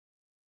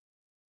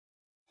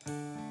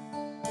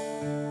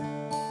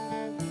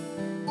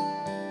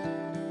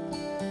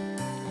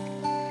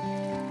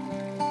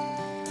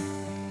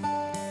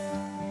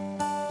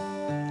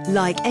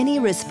Like any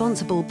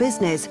responsible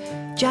business,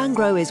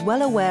 Jangro is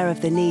well aware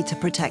of the need to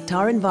protect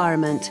our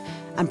environment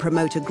and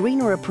promote a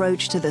greener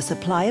approach to the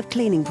supply of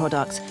cleaning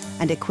products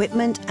and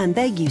equipment and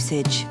their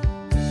usage.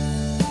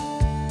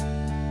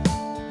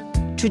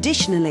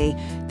 Traditionally,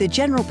 the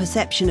general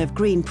perception of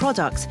green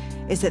products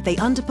is that they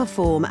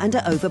underperform and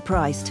are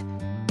overpriced.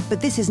 But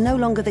this is no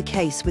longer the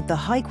case with the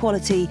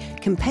high-quality,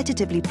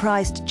 competitively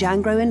priced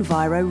Jangro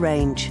Enviro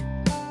range.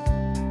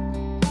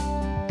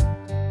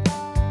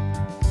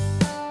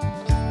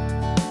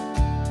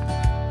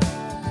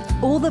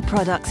 All the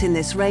products in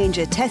this range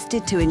are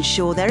tested to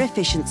ensure their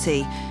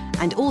efficiency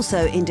and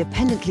also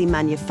independently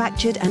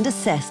manufactured and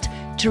assessed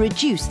to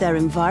reduce their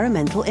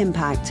environmental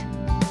impact.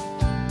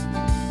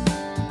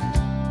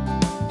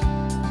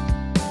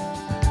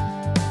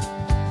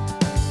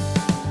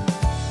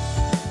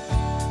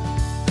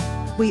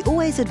 We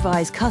always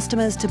advise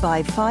customers to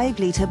buy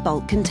 5-litre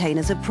bulk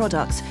containers of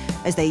products,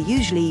 as they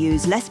usually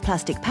use less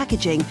plastic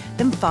packaging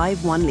than 5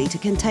 1-litre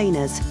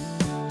containers.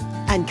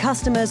 And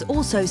customers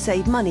also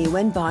save money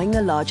when buying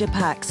the larger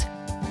packs.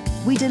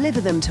 We deliver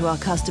them to our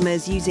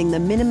customers using the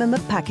minimum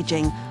of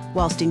packaging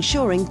whilst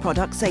ensuring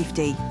product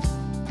safety.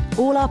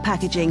 All our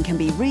packaging can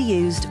be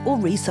reused or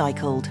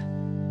recycled.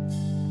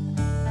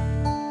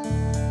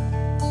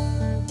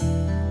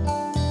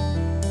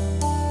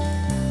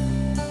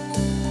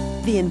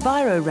 The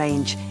Enviro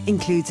range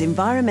includes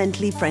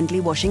environmentally friendly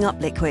washing up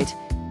liquid,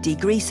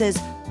 degreasers,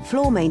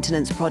 floor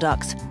maintenance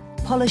products,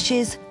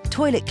 polishes,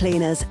 toilet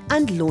cleaners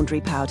and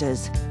laundry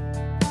powders.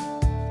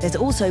 There's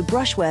also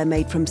brushware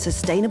made from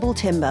sustainable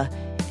timber,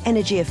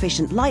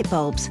 energy-efficient light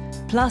bulbs,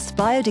 plus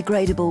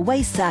biodegradable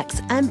waste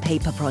sacks and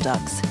paper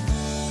products. This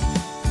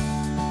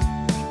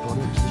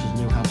is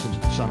new Hanson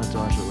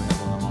sanitizer we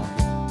have on the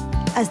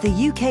market. As the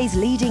UK's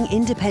leading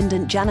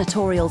independent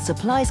janitorial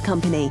supplies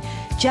company,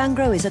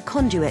 Jangro is a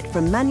conduit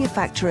from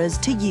manufacturers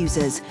to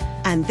users,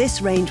 and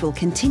this range will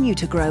continue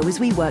to grow as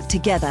we work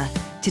together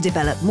to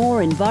develop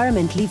more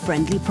environmentally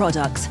friendly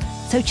products.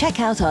 So check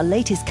out our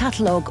latest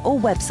catalogue or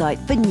website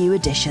for new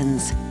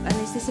additions. And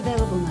is this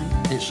available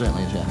now? It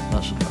certainly is, yeah.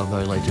 That's our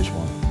very latest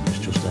one. It's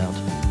just out.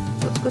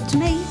 Looks good to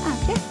me. Yeah,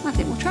 I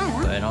think we'll try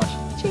that. Very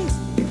nice. Cheers.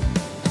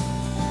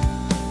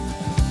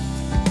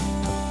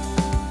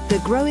 The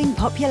growing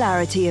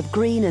popularity of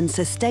green and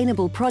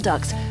sustainable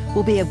products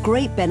will be of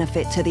great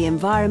benefit to the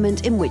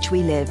environment in which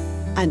we live.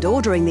 And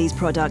ordering these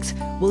products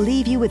will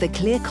leave you with a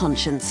clear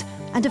conscience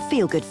and a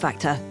feel-good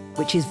factor,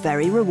 which is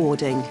very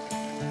rewarding.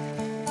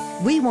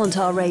 We want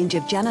our range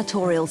of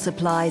janitorial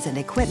supplies and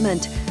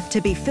equipment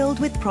to be filled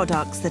with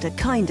products that are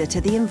kinder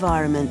to the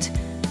environment,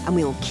 and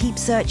we will keep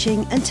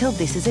searching until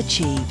this is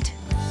achieved.